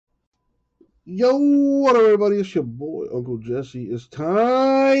Yo, what up, everybody? It's your boy, Uncle Jesse. It's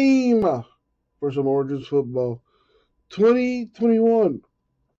time for some Origins football 2021.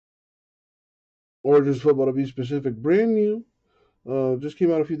 Origins football, to be specific, brand new. Just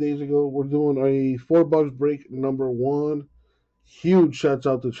came out a few days ago. We're doing a $4 break number one. Huge shouts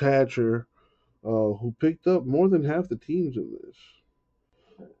out to Thatcher, who picked up more than half the teams in this.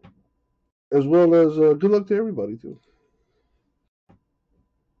 As well as good luck to everybody, too.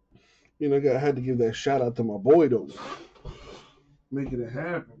 I had to give that shout out to my boy, though. Making it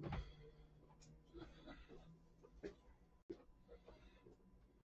happen.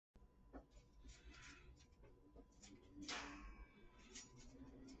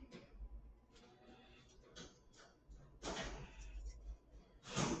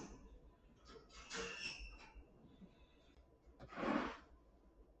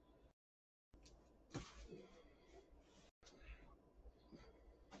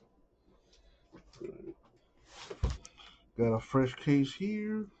 Got a fresh case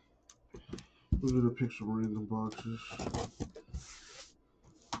here. We're gonna pick some random boxes.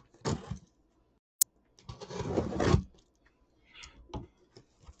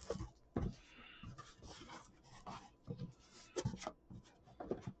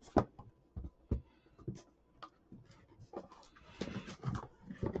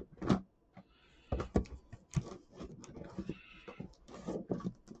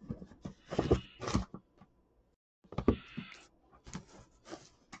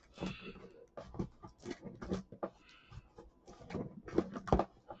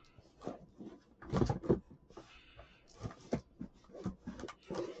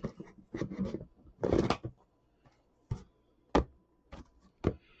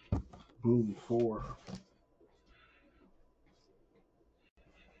 Boom, 4.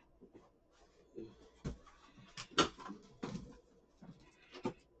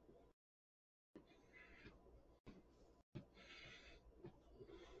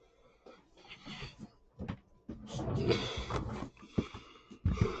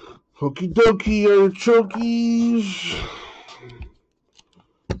 Okie dokie, artichokes.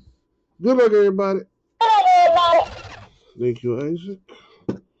 Good luck, everybody. Thank you, Isaac.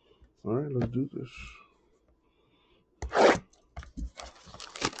 All right, let's do this.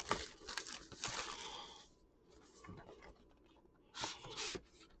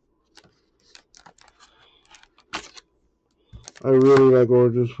 I really like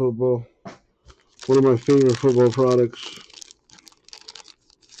Origins football. One of my favorite football products.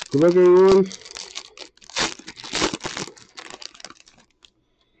 Good luck, everyone.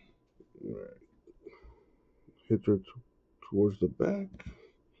 All right. Hit her towards the back.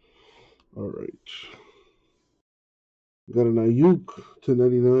 All right. Got an Ayuk to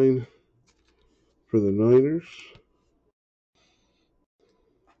 99 for the Niners.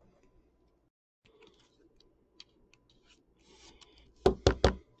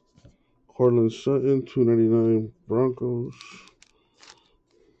 Cortland Sutton, 299 Broncos.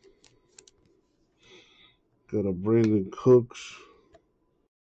 Got a Brandon Cooks,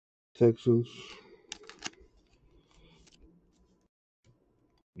 Texans.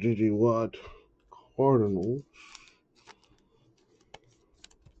 J.J. Watt, Cardinals.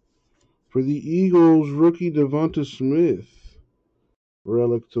 For the Eagles, rookie Devonta Smith,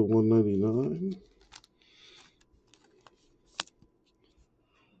 relic to 199.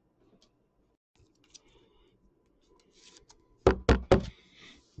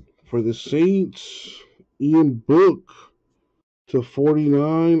 For the Saints, Ian Book to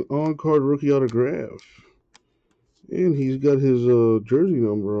 49, on-card rookie autograph. And he's got his jersey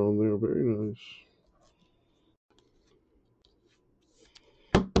number on there. Very nice.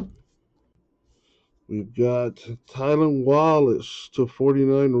 We've got Tylan Wallace to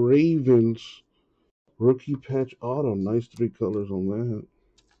 49, Ravens, rookie patch auto. Nice 3 colors on that.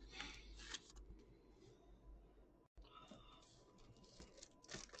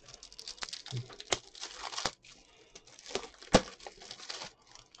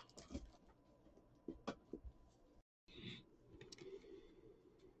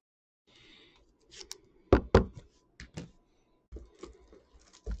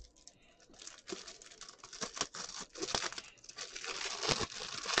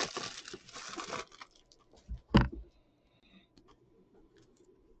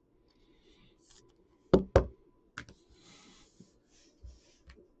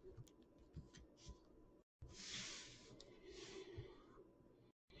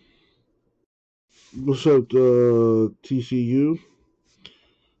 What's up, TCU?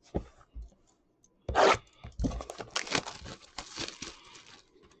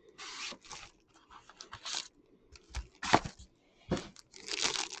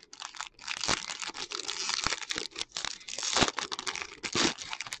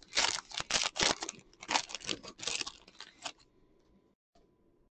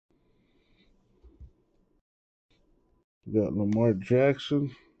 Got Lamar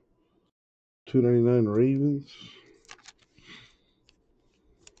Jackson, 299 Ravens.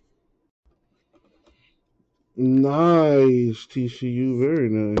 Nice, TCU, very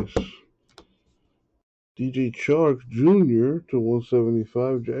nice. DJ Chark Jr. to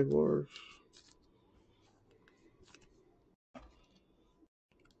 175 Jaguars.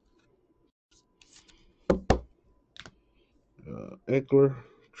 Eckler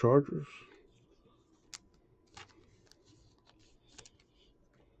Chargers.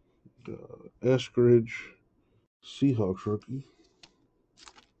 Eskridge Seahawks rookie.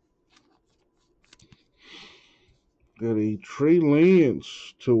 Got a Trey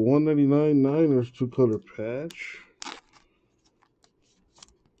Lance to 199 Niners two-color patch.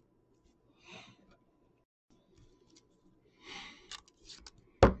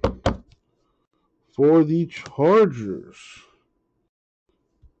 For the Chargers,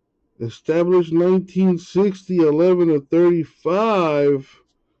 established 1960, 11/35,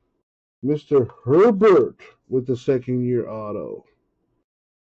 Mr. Herbert with the second-year auto.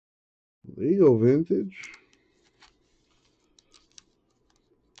 There you go, vintage.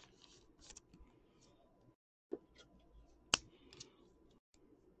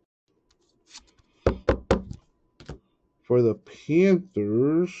 For the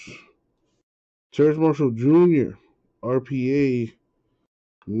Panthers, Terrence Marshall Jr., RPA,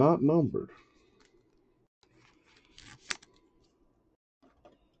 not numbered.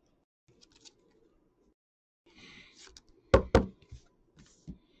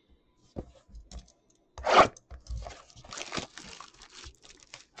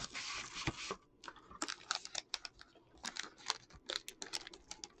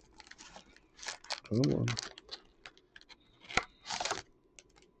 Come on.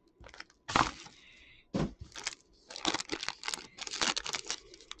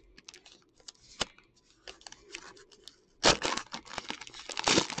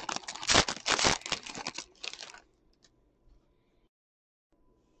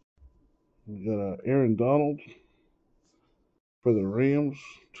 We got Aaron Donald for the Rams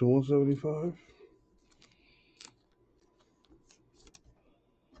to 175.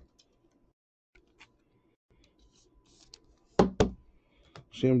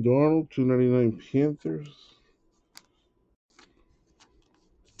 Sam Darnold, 299 Panthers.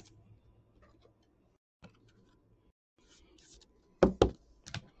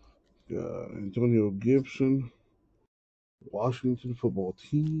 Got Antonio Gibson, Washington football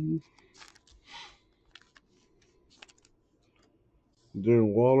team.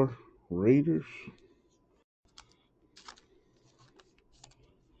 Darren Waller, Raiders.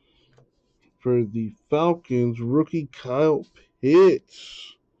 For the Falcons, rookie Kyle Pitts.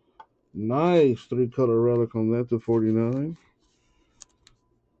 Nice three-color relic on that to 49.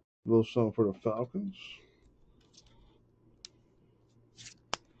 A little something for the Falcons.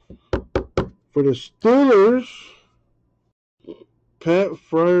 For the Steelers, Pat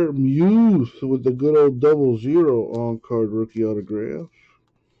Freiermuth with the good old 00 on-card rookie autograph.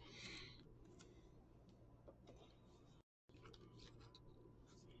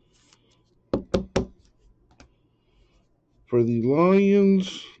 For the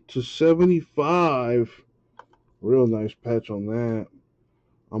Lions to 75, real nice patch on that.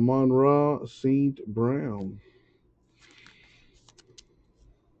 Amon-Ra St. Brown.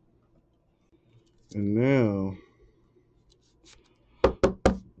 And now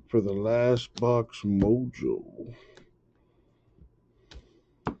for the last box mojo.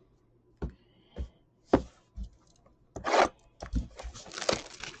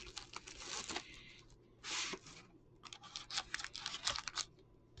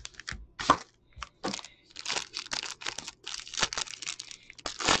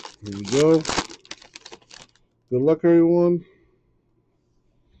 Here we go. Good luck, everyone.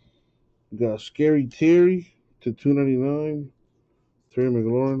 We got Scary Terry to 299. Terry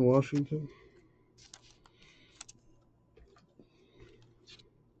McLaurin, Washington.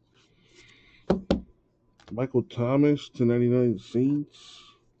 Michael Thomas to 99 Saints.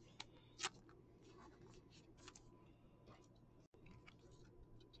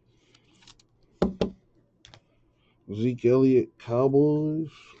 Zeke Elliott, Cowboys.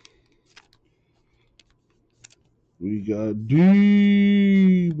 We got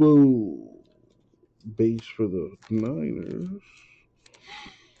Debo. Base for the Niners.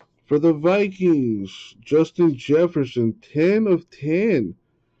 For the Vikings, Justin Jefferson, 10/10.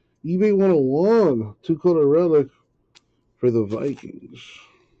 eBay 101, two-color relic for the Vikings.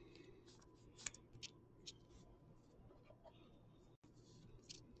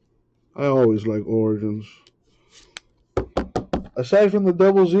 I always like Origins. Aside from the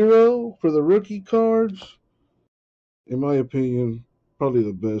 00 for the rookie cards, in my opinion, probably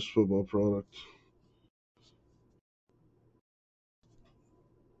the best football product.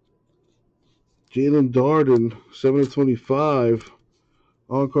 Jalen Darden, 7/25,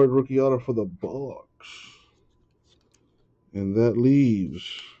 on-card rookie auto for the Bucks. And that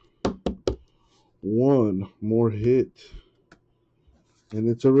leaves one more hit. And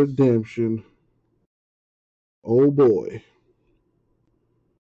it's a redemption. Oh boy.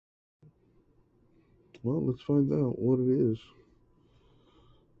 Well, let's find out what it is.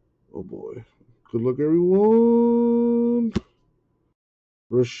 Oh boy. Good luck, everyone.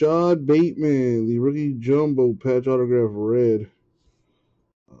 Rashad Bateman, the rookie jumbo patch autograph red.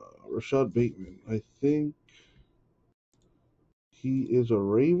 Rashad Bateman. I think he is a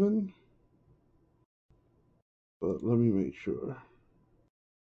Raven, but let me make sure.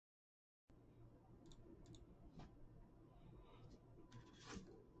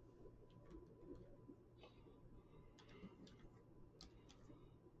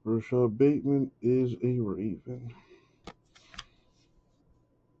 Rashad Bateman is a Raven.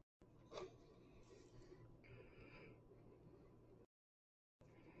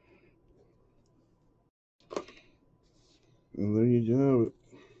 And there you have it.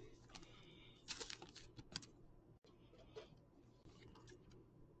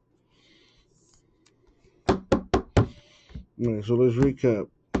 All right, so let's recap.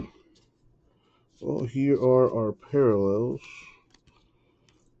 Well, here are our parallels.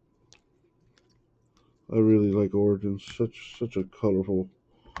 I really like Origins. Such a colorful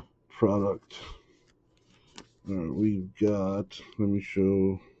product. All right, we've got. Let me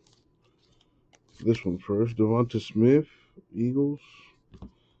show this one first. Devonta Smith, Eagles.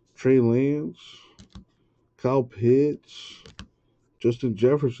 Trey Lance, Kyle Pitts, Justin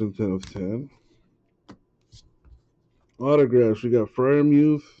Jefferson, 10/10. Autographs. We got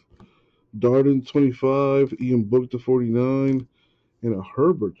Fryermuth, Darden, 25, Ian Book to 49, and a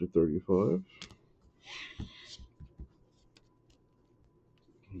Herbert to 35.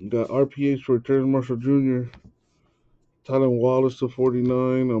 We got RPH for Terrence Marshall Jr., Tylen Wallace to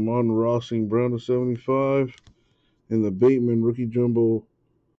 49, Amon-Ra St. Brown to 75, and the Bateman rookie jumbo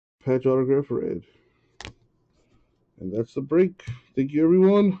patch autograph red. And that's the break. Thank you,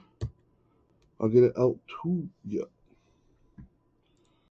 everyone. I'll get it out to you.